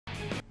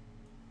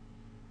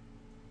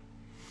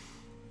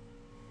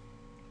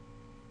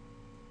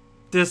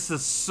This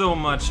is so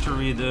much to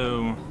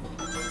redo.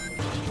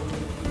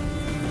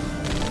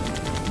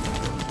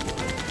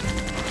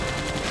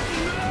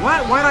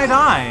 What? Why'd I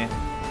die?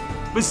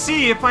 But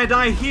see, if I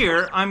die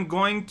here, I'm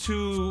going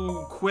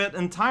to quit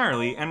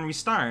entirely and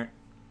restart.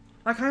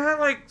 Like, I had,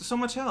 like, so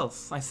much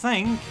health, I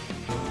think.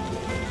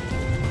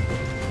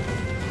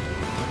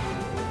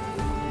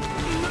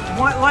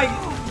 What, like...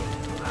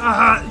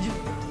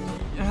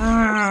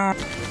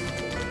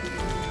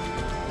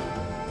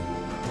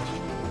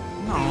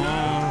 No.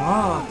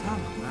 Oh,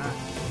 come on, man.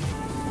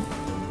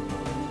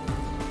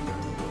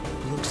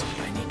 Looks like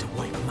I need to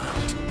wipe him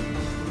out.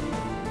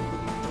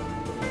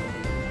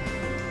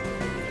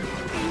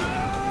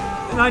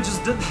 And I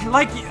just did,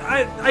 like,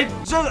 I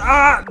just,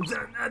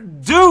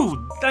 dude,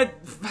 I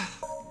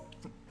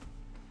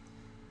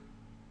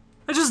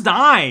just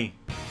die.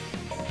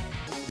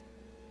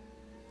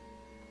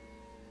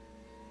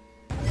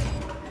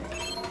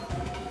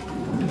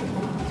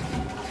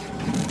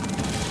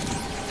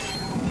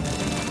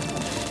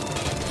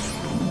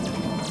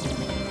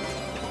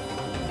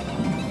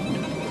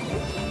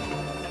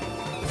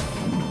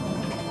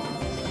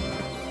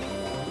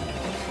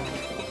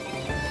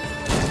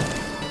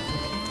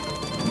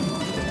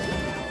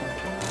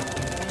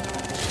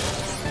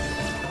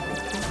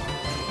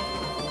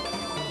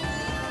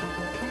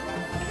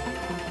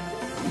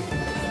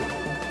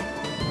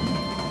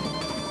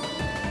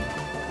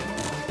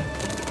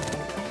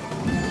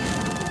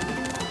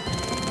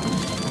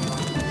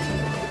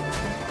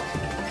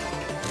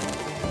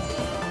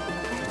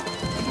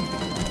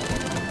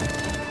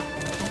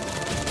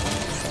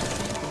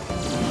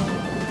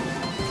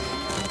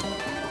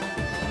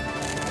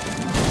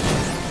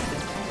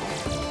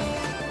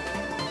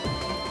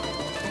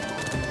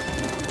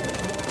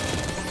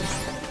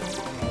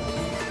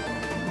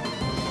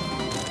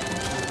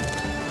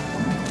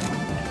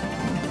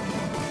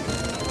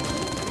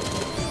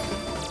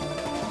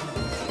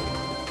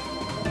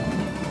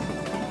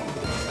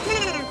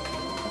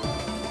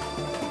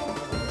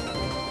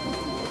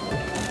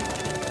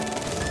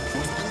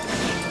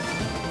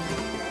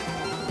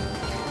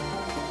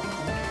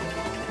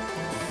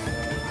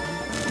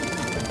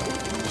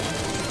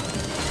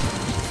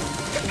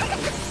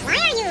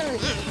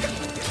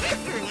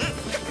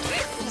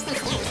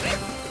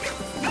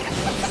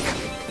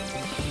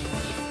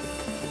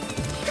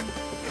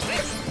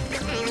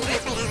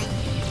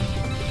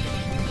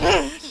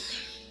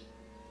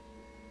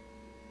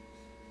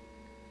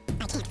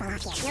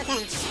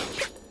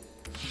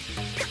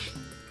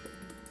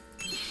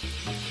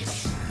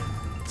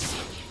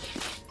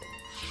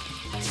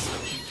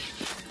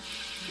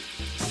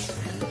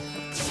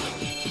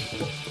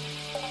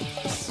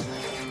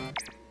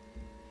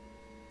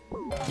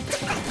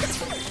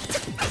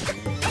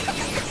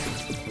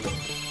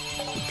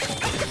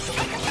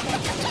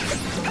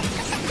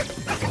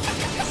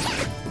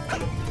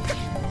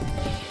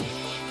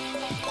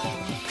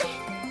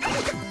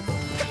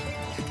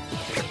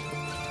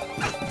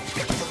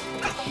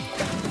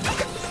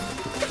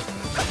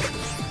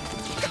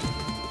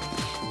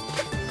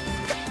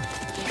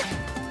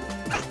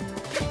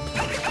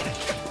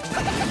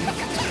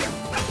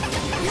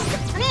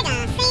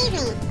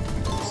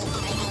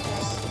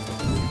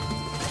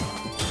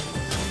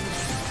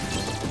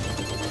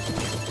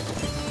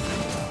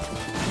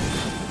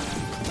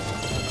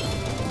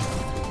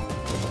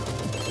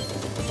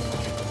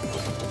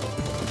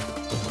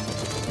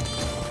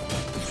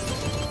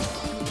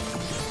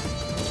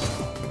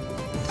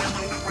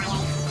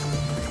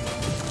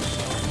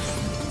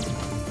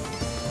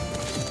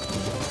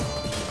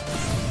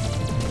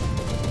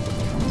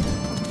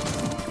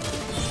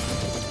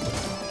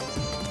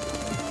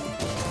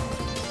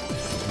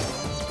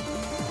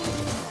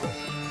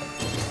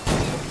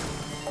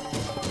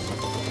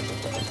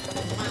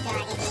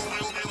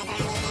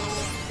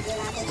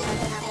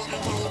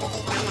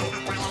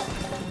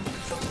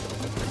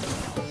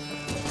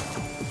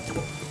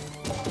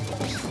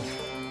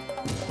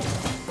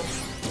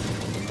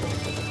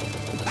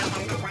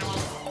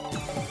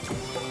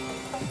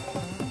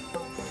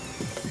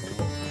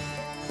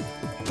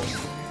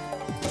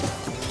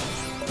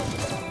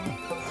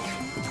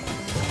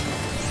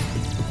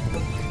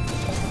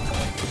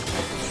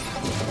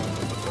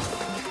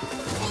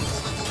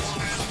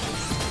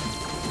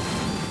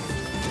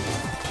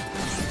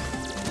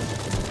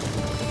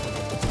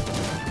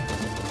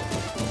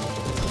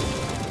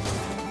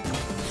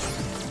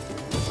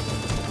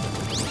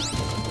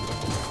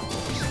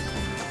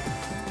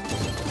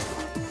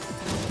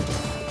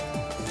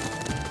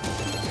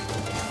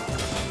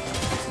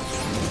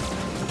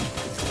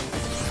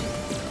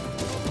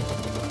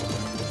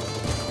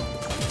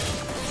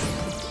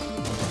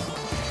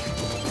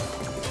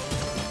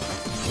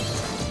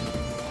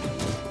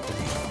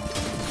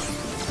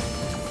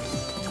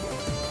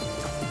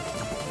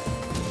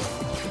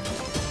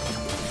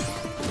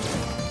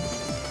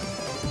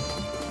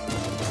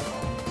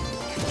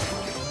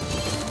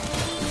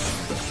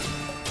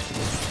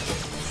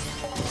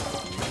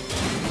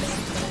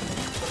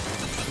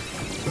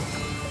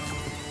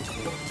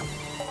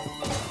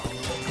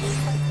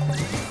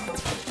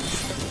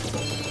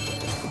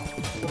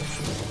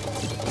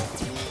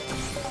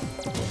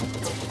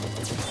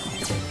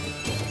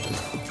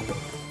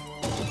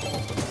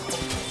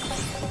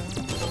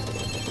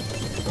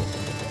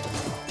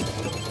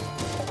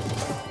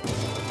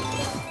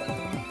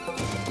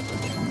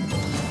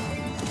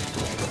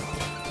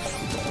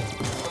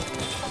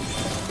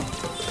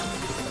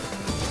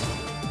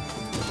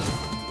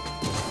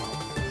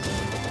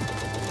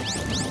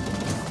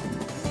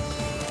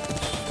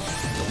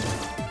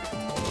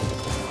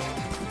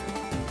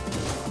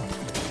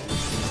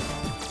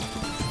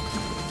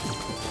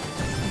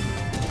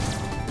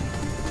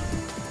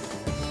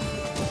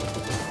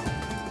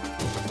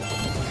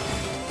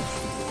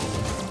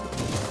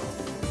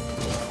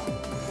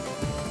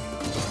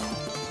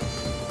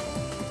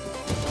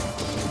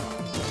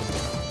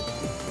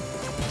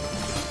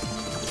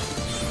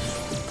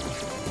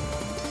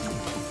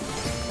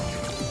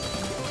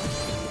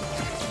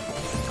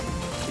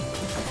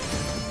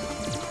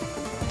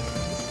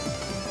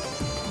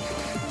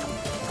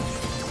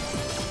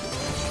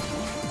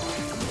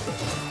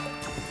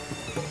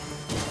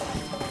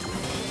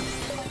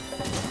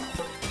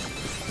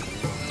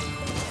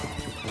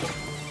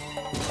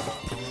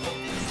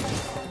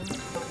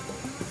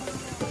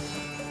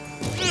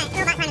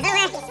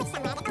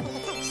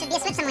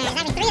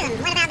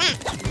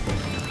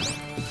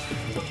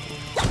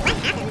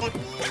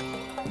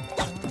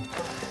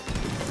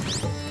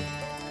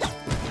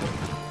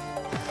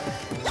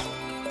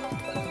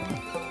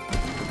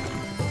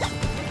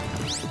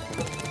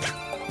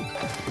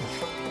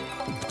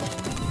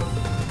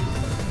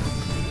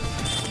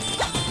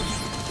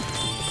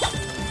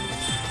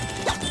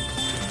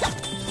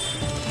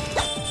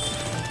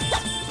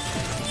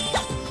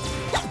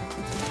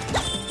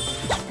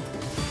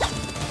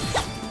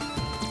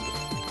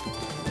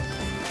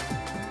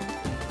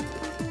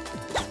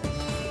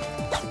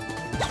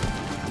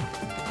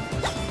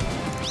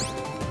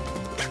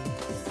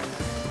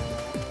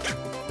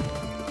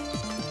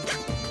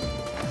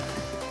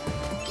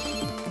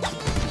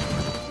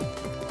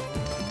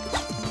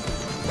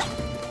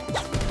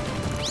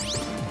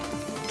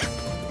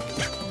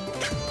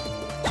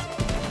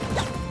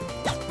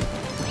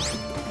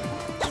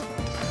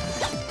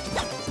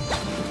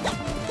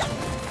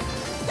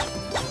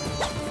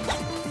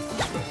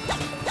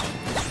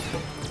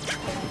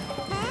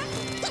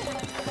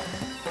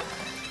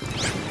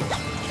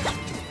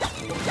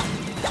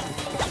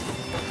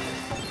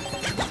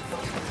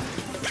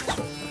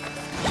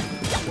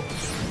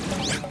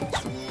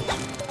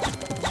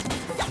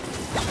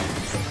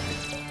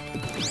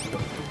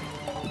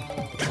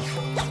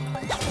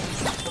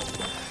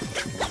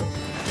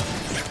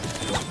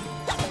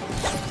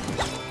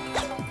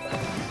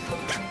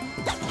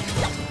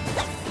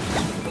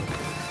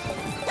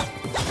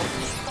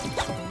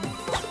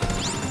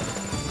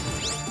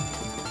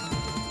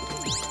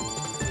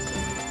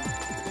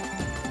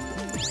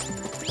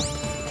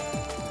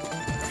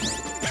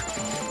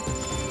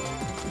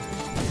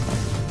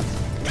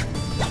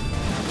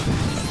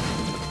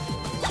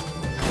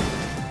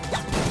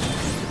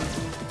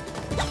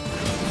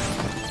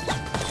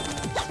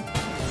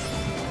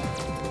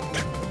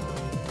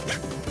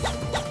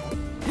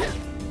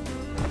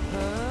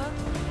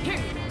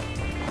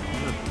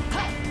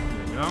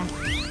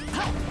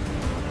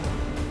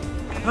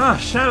 Ah,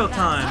 shadow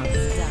time.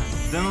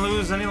 Didn't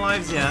lose any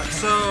lives yet.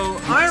 So,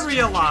 I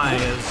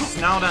realize,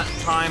 now that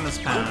time has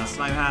passed,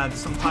 I've had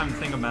some time to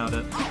think about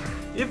it.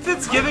 If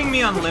it's giving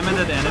me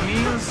unlimited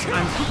enemies,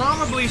 I'm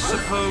probably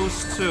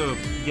supposed to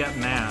get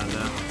mad.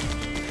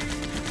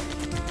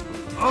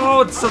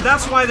 Oh, so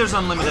that's why there's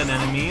unlimited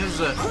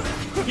enemies.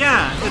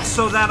 Yeah, it's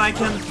so that I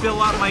can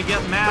fill up my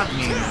get mad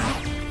meter.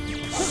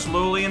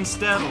 Slowly and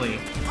steadily.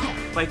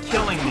 By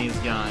killing these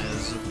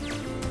guys.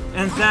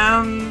 And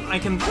then I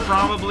can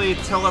probably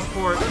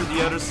teleport to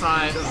the other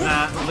side of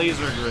that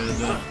laser grid.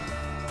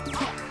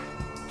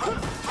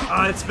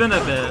 It's been a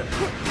bit.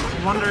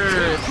 I wonder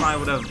if I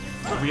would have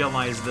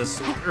realized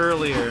this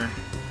earlier.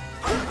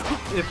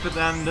 If it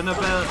had been a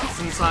bit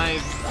since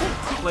I've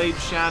played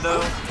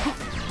Shadow.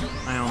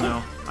 I don't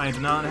know. I do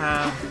not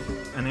have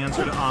an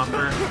answer to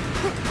offer.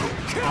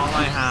 All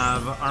I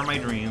have are my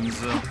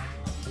dreams.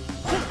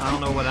 I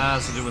don't know what that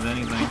has to do with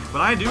anything,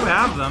 but I do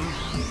have them.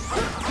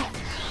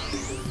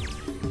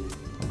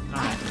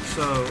 Alright,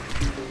 so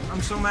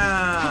I'm so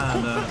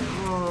mad.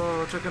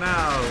 Whoa, check it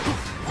out.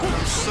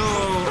 I'm so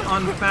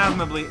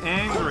unfathomably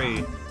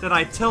angry that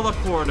I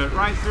teleported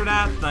right through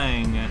that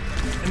thing.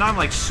 And I'm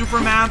like super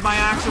mad by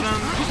accident.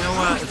 You know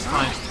what? It's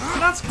fine.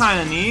 That's kind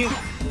of neat.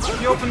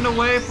 He opened the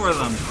way for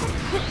them.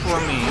 For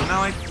me.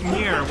 Now I'm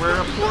here where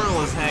a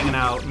portal is hanging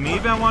out.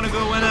 Maybe I want to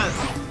go in it.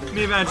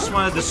 Maybe I just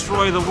want to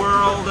destroy the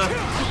world.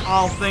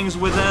 All things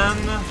within.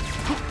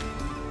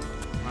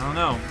 I don't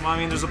know. Well, I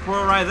mean, there's a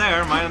portal right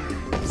there. My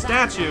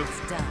statue.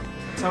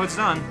 That's how it's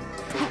done.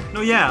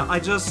 No, yeah,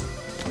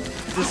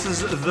 this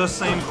is the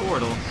same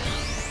portal.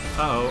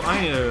 Uh-oh,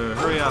 I need to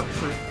hurry up.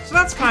 So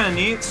that's kind of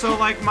neat. So,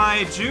 like,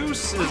 my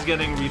juice is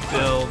getting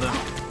refilled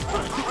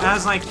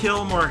as I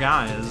kill more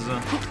guys.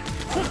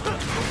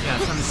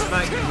 Yes, I'm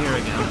back here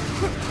again.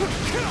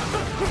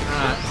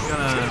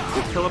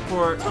 Gonna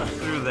teleport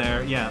through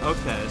there. Yeah,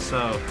 okay,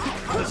 so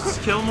let's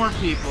just kill more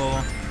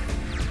people.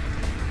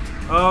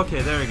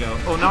 Okay, there we go.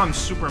 Oh, now I'm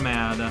super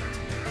mad.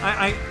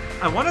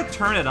 I want to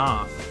turn it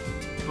off,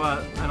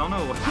 but I don't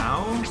know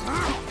how.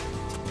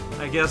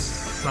 I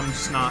guess I'm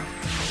just not.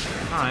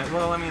 Alright,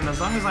 well, I mean, as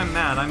long as I'm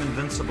mad, I'm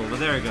invincible. But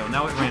there we go.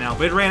 Now it ran out.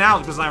 But it ran out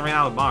because I ran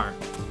out of bar.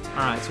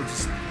 Alright, so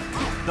just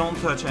don't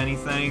touch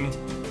anything.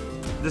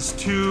 This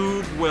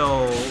tube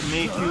will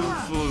make you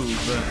floob.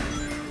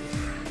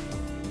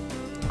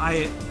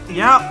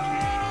 Yeah,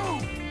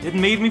 it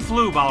made me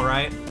floob,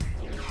 alright.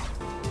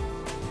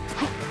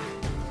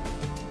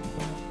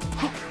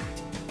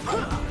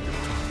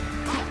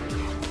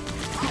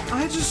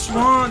 I just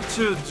want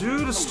to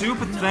do the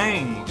stupid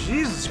thing.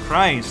 Jesus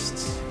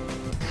Christ.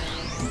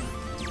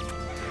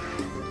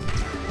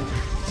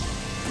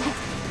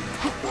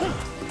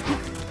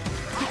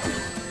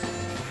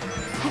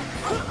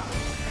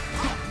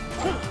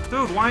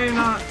 Dude, why are you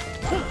not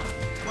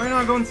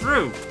going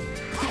through?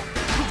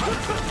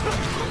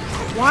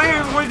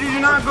 Why did you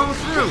not go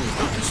through?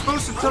 You're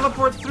supposed to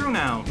teleport through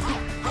now.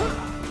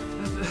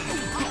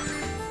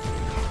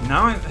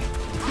 Now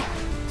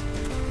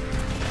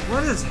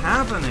what is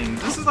happening?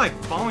 This is like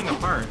falling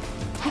apart.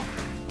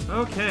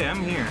 Okay,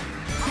 I'm here.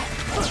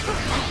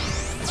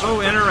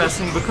 Oh,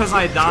 interesting, because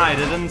I died,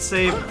 it didn't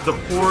save the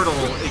portal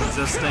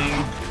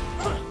existing,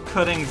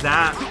 cutting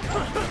that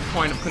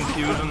point of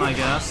confusion, I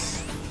guess.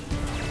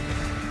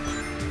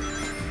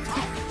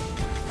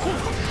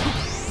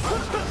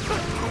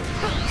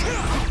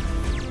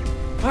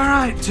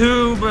 Alright,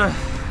 tube.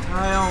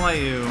 I don't let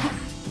you.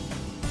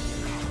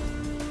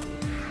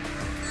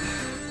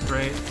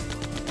 Great.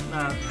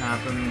 That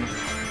happened.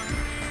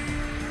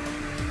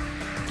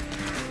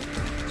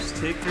 Just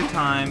take your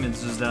time.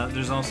 It's just that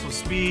there's also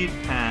speed,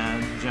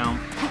 pad,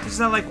 jump. It's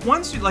that like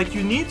once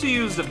you need to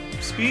use the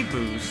speed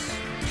boost.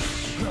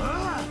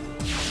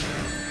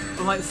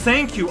 But like,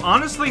 thank you.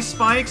 Honestly,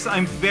 Spikes,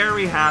 I'm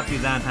very happy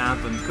that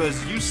happened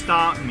because you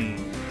stopped me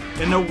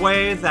in a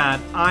way that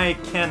I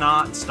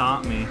cannot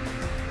stop me.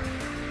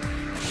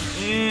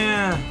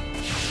 Yeah.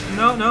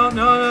 No.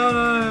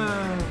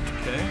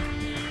 Okay.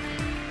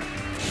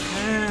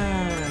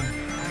 Yeah.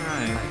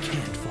 Alright. I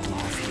can't fall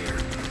off here.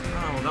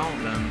 Oh, well, don't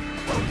then.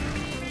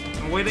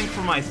 I'm waiting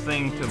for my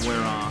thing to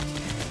wear off.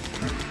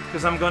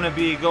 Because I'm gonna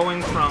be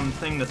going from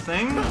thing to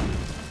thing.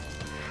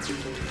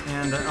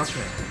 And,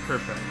 okay,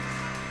 perfect.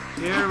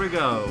 Here we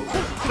go.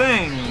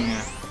 Thing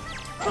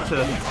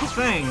to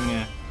thing.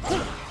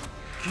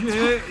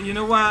 You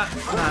know what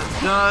that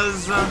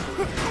does?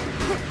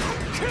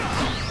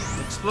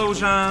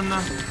 Explosion.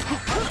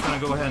 Just gonna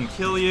go ahead and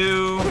kill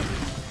you.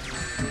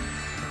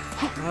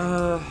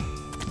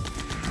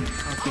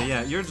 Okay,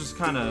 yeah, you're just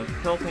kind of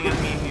pelting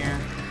at me here.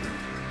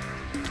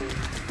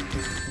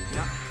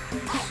 Yeah.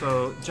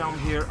 So jump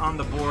here on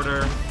the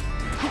border.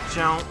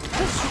 Jump.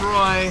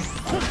 Destroy.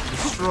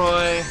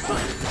 Destroy.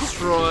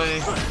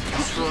 Destroy.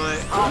 Destroy.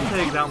 I'll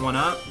take that one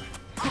up.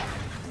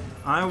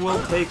 I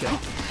will take it.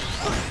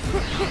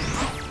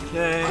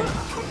 Okay.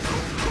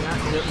 Yeah,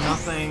 hit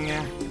nothing.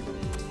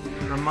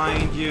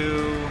 Remind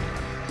you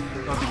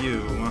of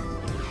you.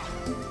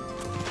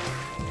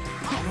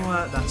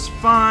 What? That's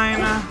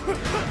fine.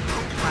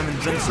 I'm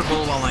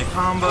invincible while I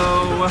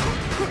combo.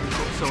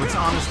 So it's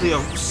honestly a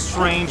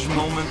strange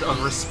moment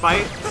of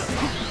respite.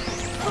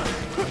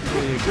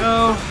 There you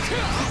go.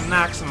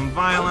 Maximum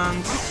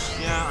violence.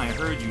 Yeah, I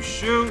heard you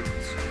shoot.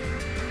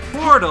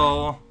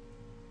 Portal.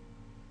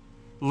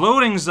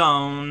 Loading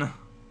zone.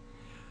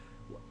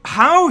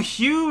 How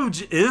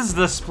huge is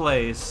this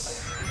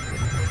place?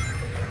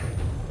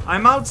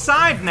 I'm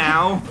outside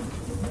now.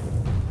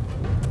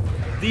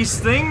 These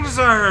things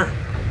are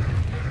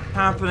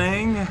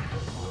happening.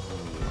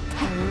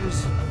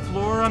 There's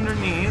floor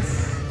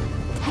underneath.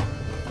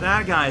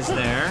 That guy's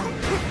there.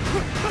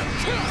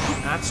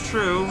 That's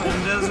true.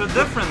 And there's a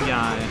different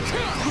guy.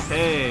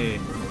 Hey.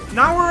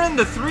 Now we're in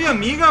the Three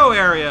Amigo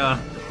area.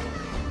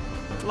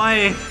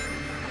 Like...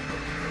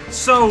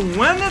 So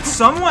when it's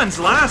someone's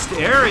last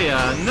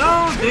area,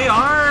 no, they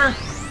are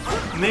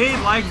made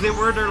like they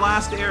were their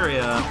last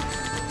area.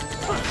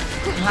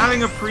 I'm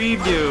having a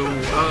preview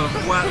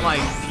of what like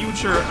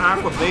future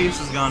Aqua Base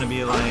is gonna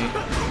be like.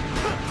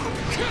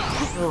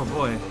 Oh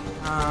boy.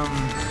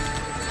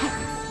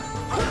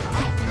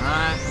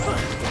 Alright.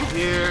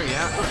 Here,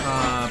 yeah.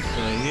 Up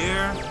to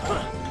here.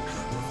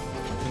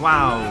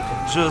 Wow.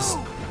 Just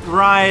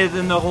right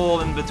in the hole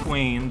in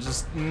between.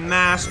 Just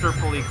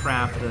masterfully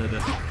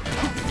crafted.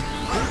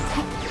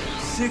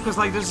 See, because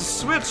like there's a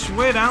switch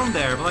way down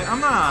there, but like I'm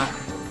not.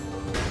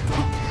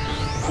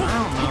 I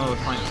don't know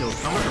if I feel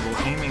comfortable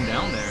aiming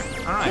down there.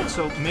 Alright,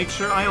 so make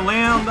sure I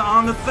land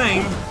on the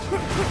thing.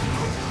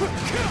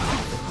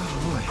 Oh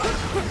boy.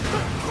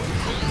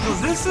 So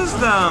this is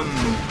the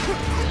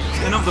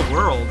end of the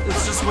world.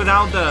 It's just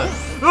without the.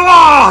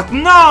 Oh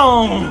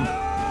no!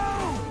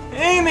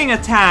 Aiming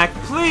attack,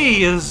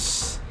 please.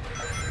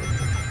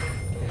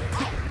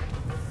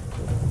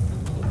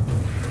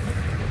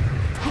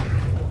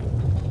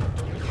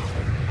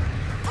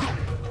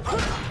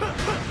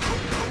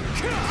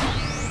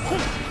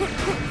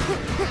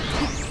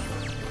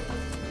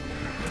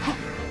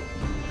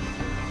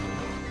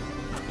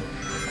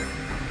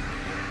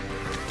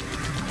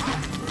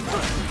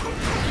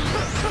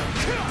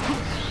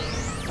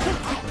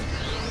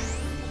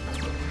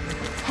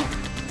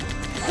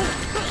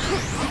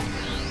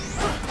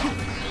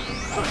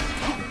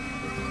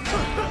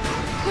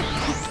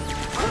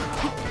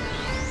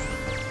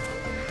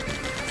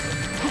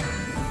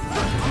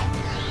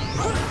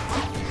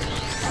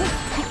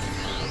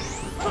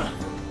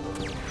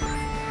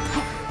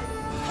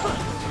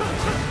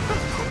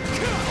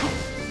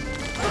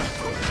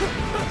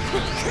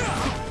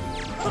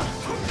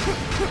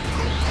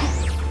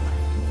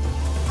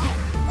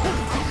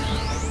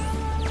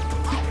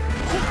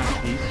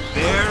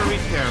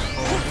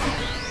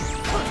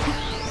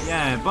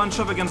 Bunch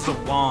up against the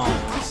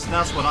walls.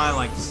 That's what I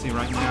like to see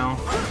right now.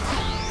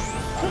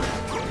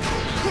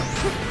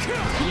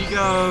 He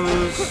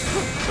goes.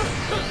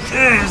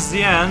 There's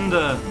the end.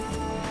 I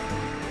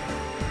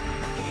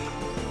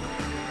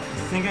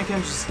think I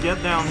can just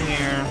get down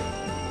here.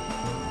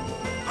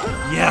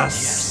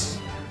 Yes!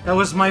 That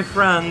was my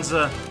friends.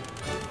 Oh,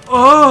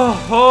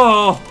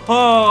 oh,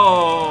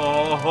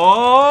 oh,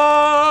 oh.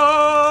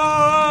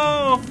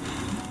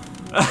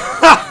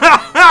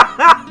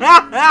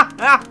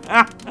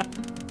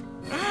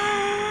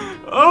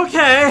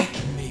 Okay.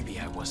 Maybe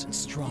I wasn't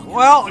strong.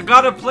 Well, I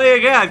gotta play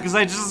again because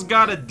I just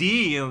got a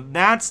D.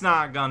 That's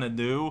not gonna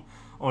do.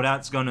 Oh,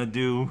 that's gonna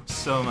do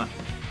so much.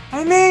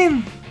 I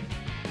mean,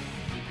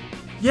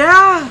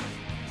 yeah,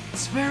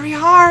 it's very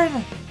hard.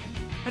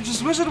 I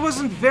just wish it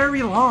wasn't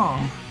very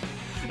long.